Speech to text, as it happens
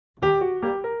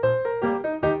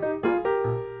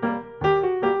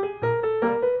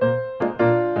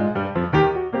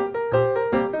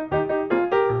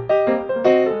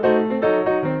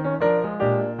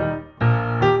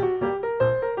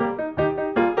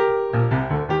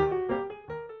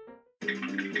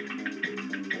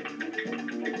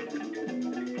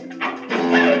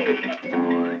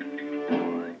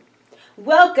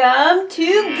Welcome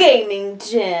to Gaming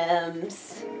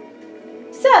Gems.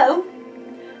 So,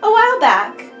 a while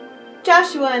back,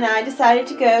 Joshua and I decided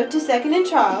to go to 2nd and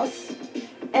Charles,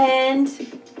 and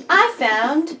I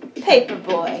found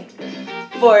Paperboy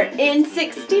for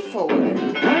N64.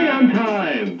 Right on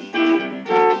time.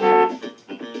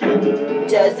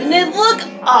 Doesn't it look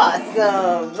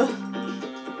awesome?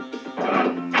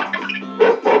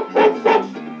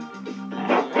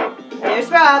 There's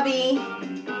Robbie.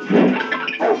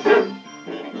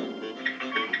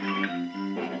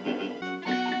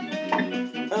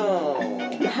 Oh,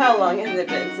 how long has it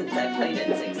been since I played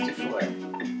N64?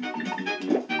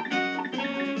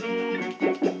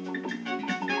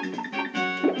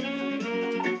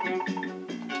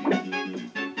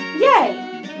 Yay!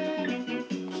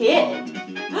 Kid.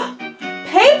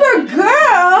 Paper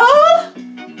girl!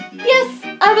 Yes,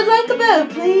 I would like a bow,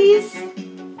 please.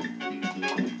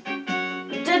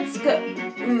 Let's go.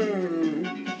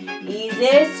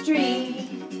 Easy street.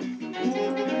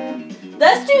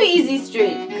 Let's do easy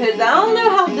street, because I don't know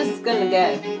how this is going to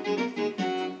go.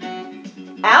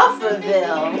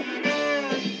 Alphaville.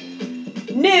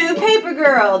 New paper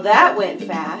girl. That went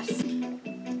fast.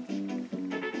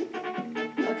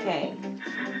 Okay.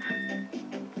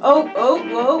 Oh,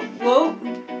 whoa, whoa.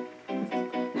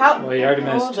 How? Well, you already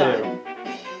missed two.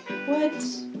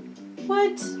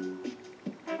 What?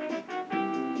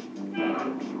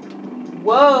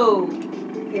 Whoa.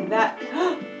 Okay, that.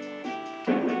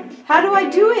 How do I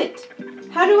do it?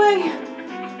 How do I?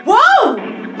 Whoa!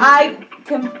 I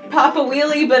can pop a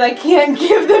wheelie, but I can't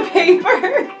give the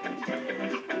paper.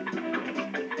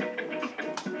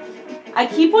 I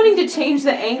keep wanting to change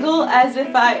the angle as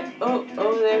if I. Oh,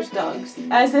 there's dogs.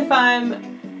 As if I'm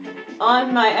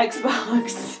on my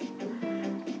Xbox.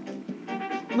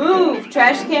 Move,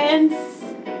 trash cans.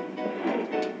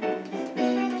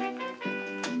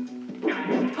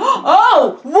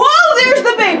 Oh! Whoa! There's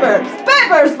the paper!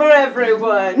 Papers for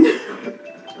everyone!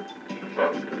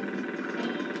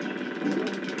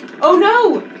 Oh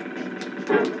no!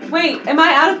 Wait, am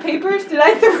I out of papers? Did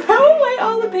I throw away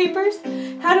all the papers?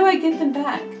 How do I get them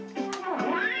back?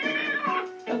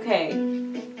 Okay.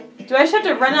 Do I just have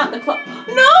to run out the clock?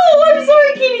 No! I'm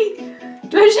sorry, Kitty!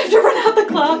 Do I just have to run out the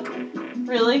clock?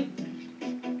 Really?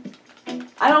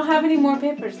 I don't have any more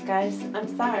papers, guys. I'm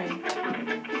sorry.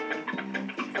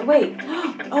 Oh, wait.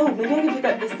 Oh, maybe I can pick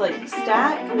up this, like,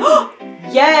 stack.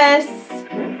 Yes!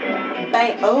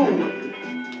 Bang. Oh.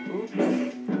 Oops.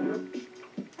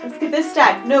 Let's get this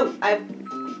stack. No,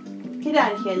 get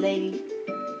out of here, lady.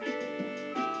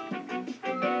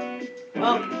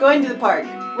 Well, going to the park.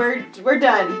 We're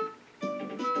done.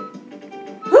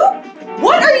 Who?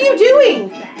 What are you doing?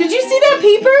 Did you see that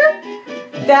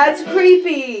peeper? That's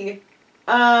creepy.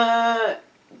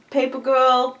 Paper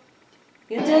girl.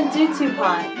 You didn't do too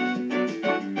hot.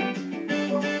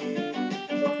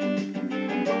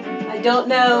 I don't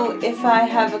know if I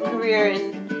have a career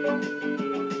in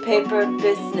paper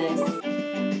business.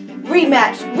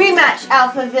 Rematch! Rematch,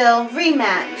 Alphaville!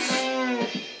 Rematch!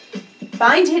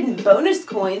 Find hidden bonus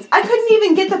coins? I couldn't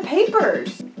even get the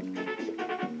papers!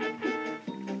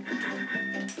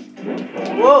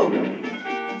 Whoa!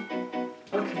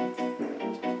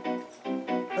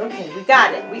 Okay,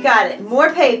 we got it. More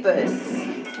papers.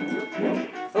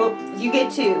 Oh, you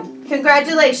get 2.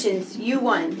 Congratulations, you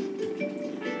won.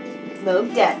 Mow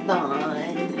that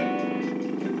lawn.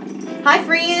 Hi,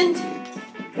 friend.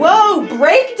 Whoa,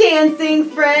 breakdancing,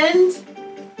 friend.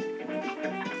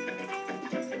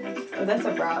 Oh, that's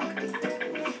a rock.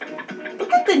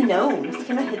 Look at the gnomes.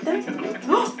 Can I hit them?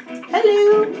 Oh,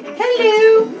 hello.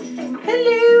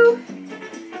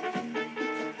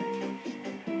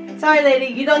 Sorry, lady,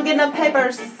 you don't get enough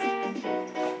papers.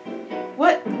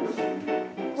 What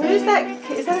is that?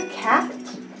 Is that a cat?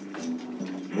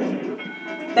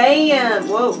 Bam!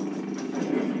 Whoa.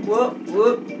 Whoop.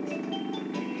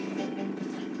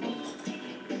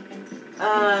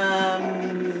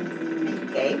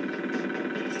 Okay.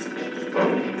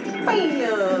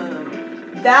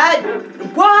 Bam! That,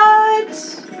 what?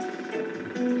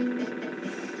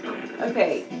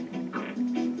 Okay.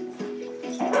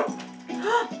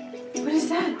 What is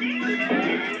that?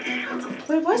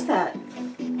 What was that?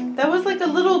 That was like a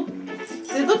little,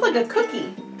 it looked like a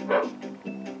cookie.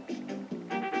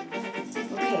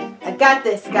 Okay, I got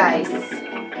this, guys.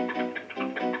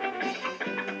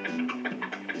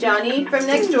 Johnny from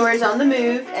next door is on the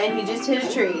move, and he just hit a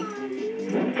tree.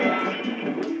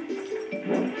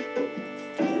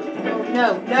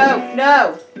 No.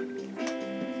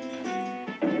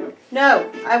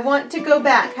 No, I want to go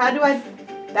back. How do I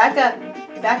back up?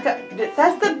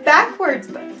 That's the backwards.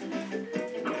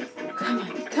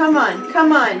 Come come on,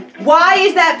 come on. Why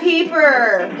is that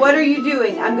paper? What are you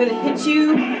doing? I'm gonna hit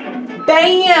you.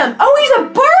 Bam! Oh, he's a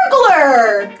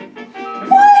burglar!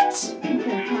 What?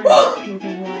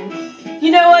 You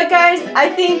know what, guys?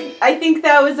 I think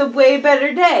that was a way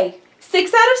better day.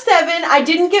 6 out of 7. I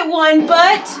didn't get one,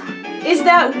 but is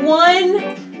that one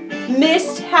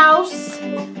missed house?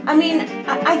 I mean,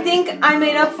 I think I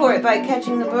made up for it by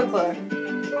catching the burglar.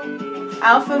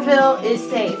 Alphaville is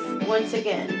safe once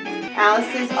again.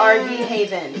 Alice's RV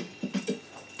Haven.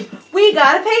 We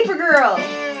got a paper girl.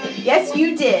 Yes,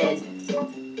 you did.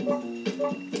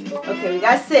 Okay, we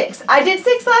got 6. I did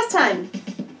 6 last time.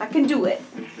 I can do it.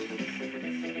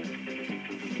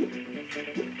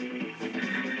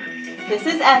 This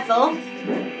is Ethel.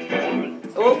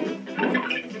 Oh.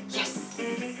 Yes.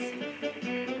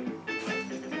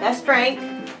 That's Frank.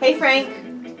 Hey, Frank.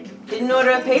 Didn't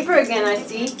order a paper again, I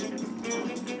see.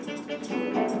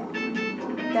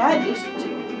 That is...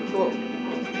 Whoa.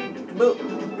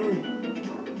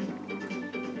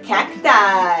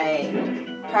 Cacti.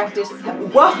 Practice.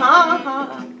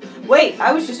 Wahaha. Wait,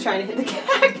 I was just trying to hit the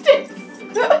cactus.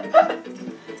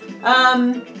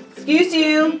 Excuse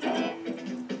you.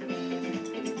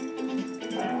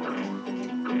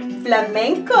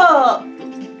 Flamenco.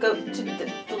 Go to the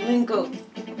flamenco.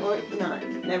 Or not.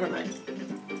 Never mind.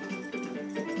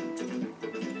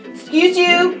 Excuse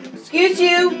you. Excuse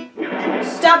you.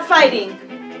 Stop fighting.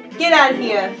 Get out of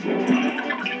here.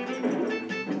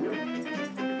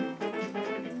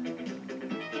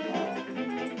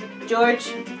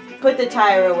 George, put the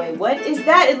tire away. What is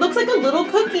that? It looks like a little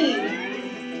cookie.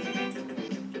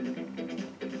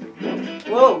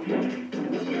 Whoa.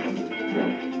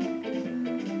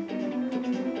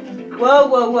 Whoa,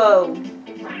 whoa, whoa.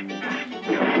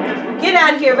 Get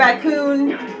out of here,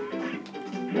 raccoon.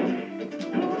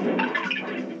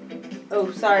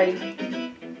 Oh, sorry.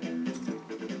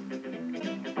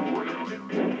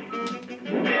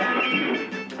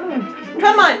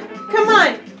 Come on. Come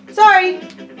on. Sorry.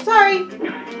 Sorry.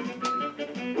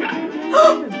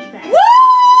 Woo!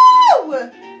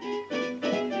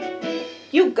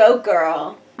 You go,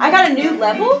 girl. I got a new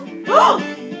level?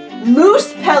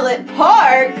 Moose Pellet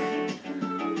Park?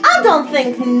 I don't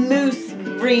think moose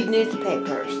read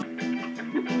newspapers.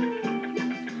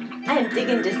 I am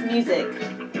digging this music.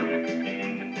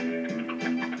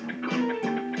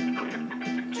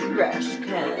 Trash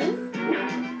can.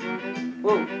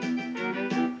 Whoa.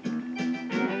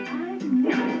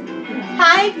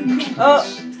 Hi. Oh.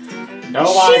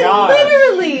 Oh my God.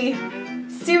 Literally.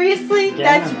 Seriously?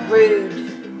 Yeah. That's rude.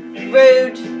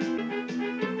 Rude.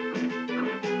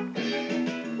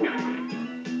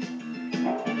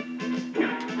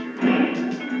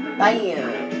 Bam.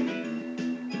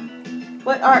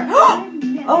 What are...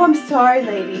 Oh, I'm sorry,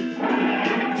 lady.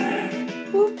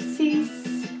 Oopsies.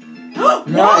 Oh,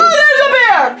 there's a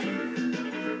bear!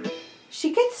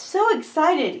 She gets so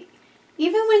excited,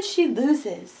 even when she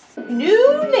loses.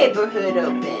 New neighborhood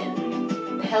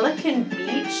open. Pelican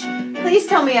Beach? Please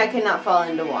tell me I cannot fall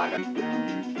into water.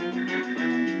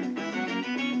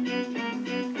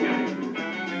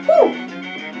 Whew.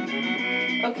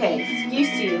 Okay,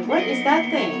 excuse you. What is that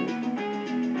thing?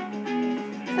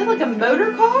 Is that like a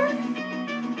motor car?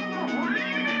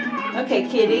 Okay,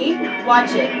 kitty.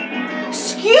 Watch it.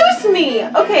 Excuse me!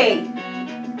 Okay,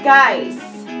 guys.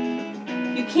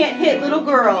 You can't hit little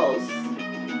girls.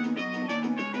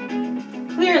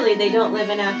 Clearly, they don't live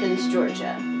in Athens,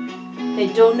 Georgia. They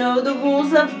don't know the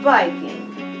rules of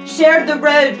biking. Share the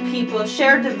road, people.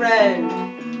 Share the road.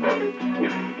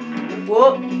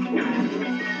 Whoop.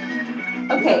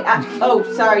 Okay. Oh,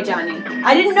 sorry, Johnny.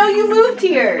 I didn't know you moved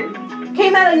here.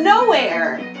 Came out of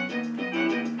nowhere.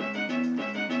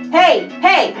 Hey,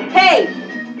 hey, hey!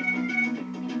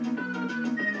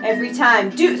 Every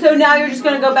time. So now you're just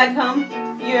gonna go back home?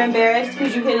 You're embarrassed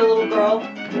because you hit a little girl?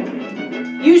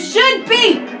 You should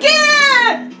be!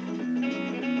 Get!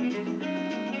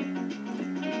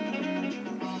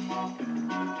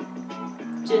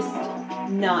 Just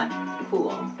not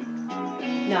cool.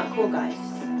 Not cool, guys.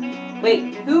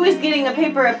 Wait, who is getting a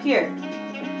paper up here?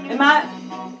 Am I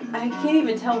can't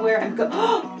even tell where I'm going.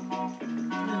 Oh!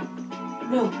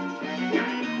 No. No.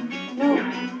 No.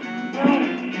 No.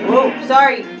 Whoa,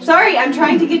 sorry. Sorry, I'm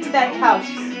trying to get to that house.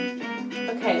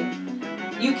 Okay.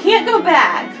 You can't go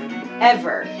back.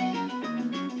 Ever.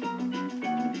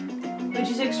 Which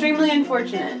is extremely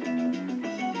unfortunate.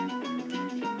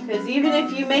 Because even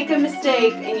if you make a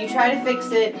mistake and you try to fix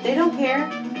it, they don't care.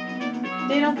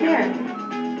 They don't care.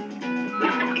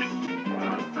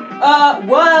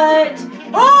 What?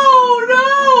 Oh,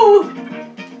 no!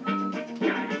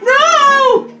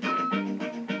 No!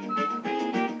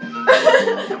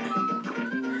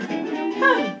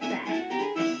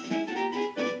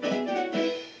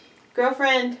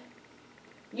 Girlfriend,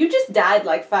 you just died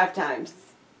like 5 times.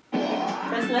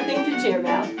 That's nothing to cheer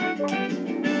about.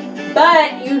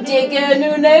 But you did get a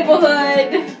new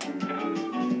neighborhood.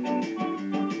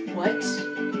 What?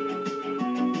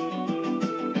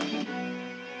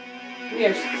 We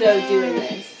are so doing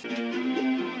this.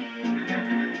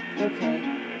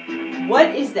 Okay.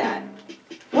 What is that?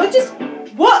 What just...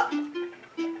 What?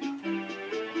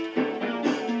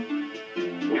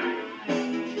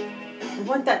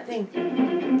 I want that thing.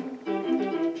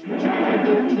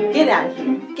 Get out of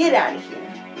here. Get out of here.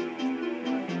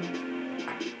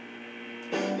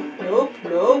 Nope,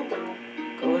 nope.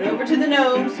 Going over to the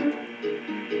gnomes.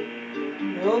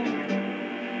 Nope.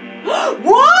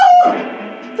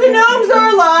 Whoa! The gnomes are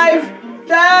alive!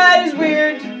 That is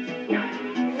weird.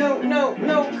 No, no,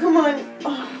 no, come on.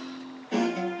 Oh.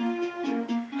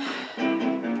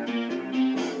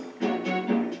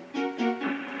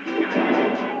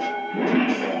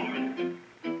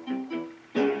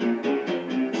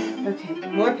 Okay,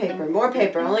 more paper, more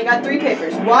paper. Only got 3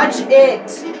 papers. Watch it!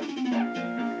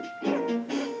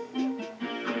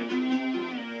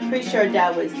 Pretty sure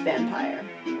Dad was vampire.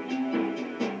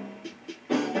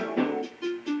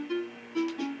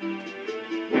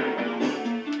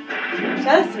 Is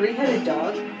that a 3-headed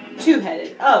dog?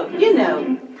 2-headed. Oh, you know.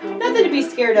 Nothing to be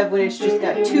scared of when it's just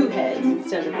got 2 heads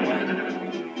instead of 1.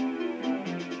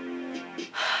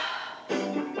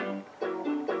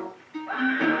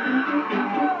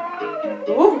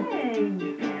 Ooh.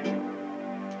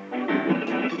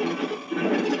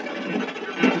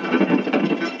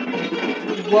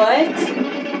 What?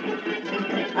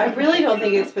 I really don't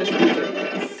think it's supposed to be doing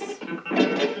this.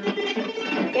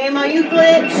 Game, are you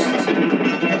glitched?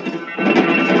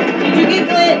 Did you get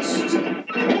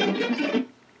glitched?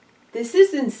 This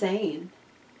is insane.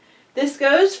 This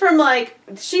goes from like,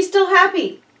 she's still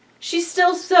happy. She's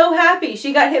still so happy.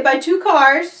 She got hit by 2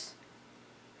 cars.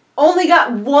 Only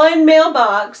got 1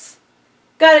 mailbox.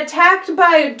 Got attacked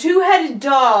by a 2-headed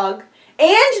dog.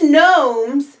 And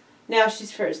gnomes. Now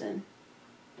she's frozen.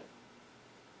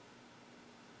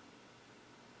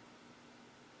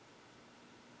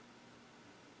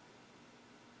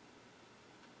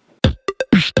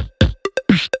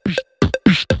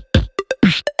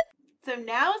 So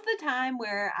now's the time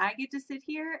where I get to sit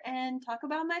here and talk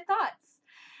about my thoughts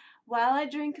while I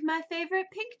drink my favorite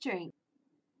pink drink.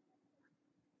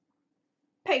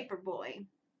 Paperboy.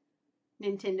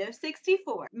 Nintendo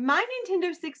 64. My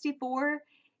Nintendo 64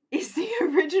 is the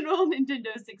original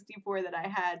Nintendo 64 that I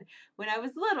had when I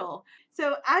was little.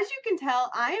 So as you can tell,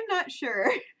 I am not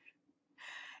sure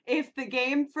if the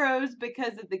game froze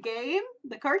because of the game,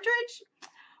 the cartridge,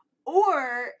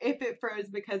 or if it froze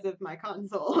because of my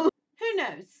console. Who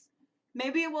knows?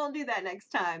 Maybe it won't do that next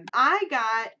time. I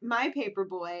got my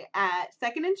Paperboy at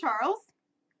 2nd and Charles.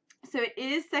 So it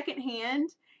is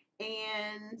secondhand,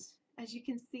 and as you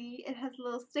can see, it has a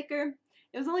little sticker.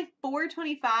 It was only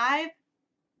 $4.25.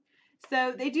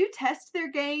 So they do test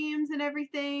their games and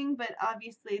everything, but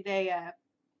obviously they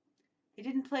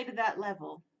didn't play to that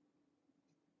level.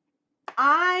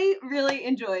 I really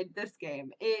enjoyed this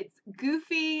game. It's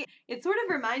goofy. It sort of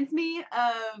reminds me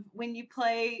of when you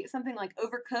play something like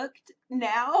Overcooked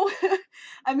now.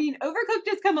 I mean, Overcooked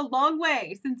has come a long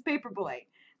way since Paperboy.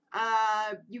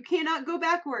 You cannot go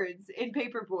backwards in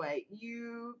Paperboy.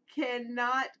 You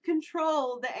cannot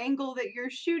control the angle that you're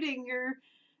shooting your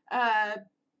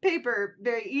paper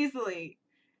very easily.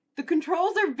 The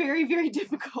controls are very, very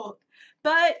difficult,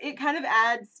 but it kind of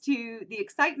adds to the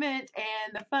excitement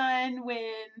and the fun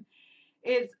when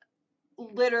it's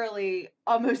literally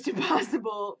almost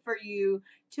impossible for you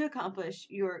to accomplish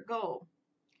your goal,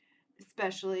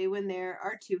 especially when there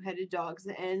are 2-headed dogs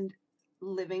and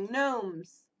living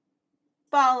gnomes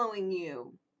following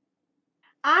you.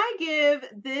 I give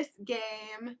this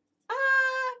game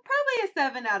probably a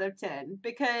 7 out of 10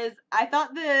 because I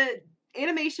thought the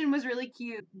animation was really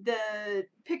cute. The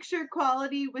picture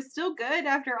quality was still good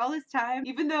after all this time.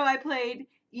 Even though I played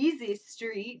Easy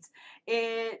Street,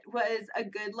 it was a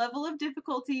good level of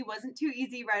difficulty. Wasn't too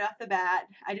easy right off the bat.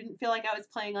 I didn't feel like I was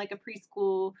playing like a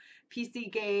preschool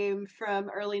PC game from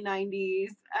early 90s.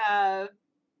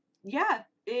 Yeah,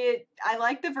 I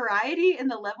like the variety in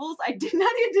the levels. I did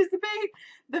not anticipate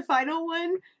the final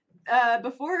one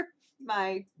before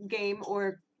my game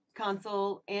or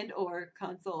console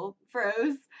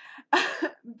froze.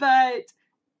 But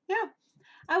yeah,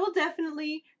 I will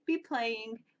definitely be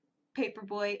playing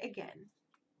Paperboy again.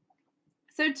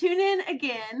 So tune in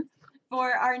again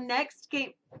for our next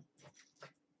game.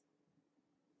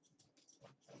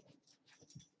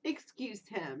 Excuse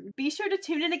him. Be sure to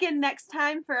tune in again next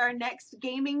time for our next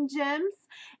gaming gems.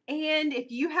 And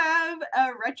if you have a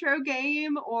retro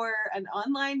game or an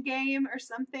online game or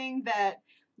something that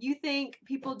you think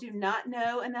people do not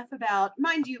know enough about,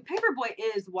 mind you, Paperboy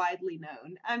is widely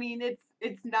known. I mean,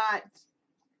 it's not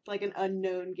like an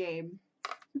unknown game.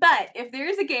 But if there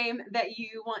is a game that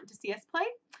you want to see us play,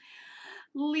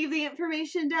 leave the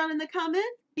information down in the comments.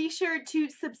 Be sure to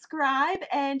subscribe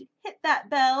and hit that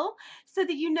bell so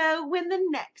that you know when the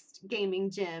next gaming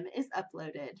gem is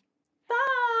uploaded.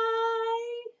 Bye!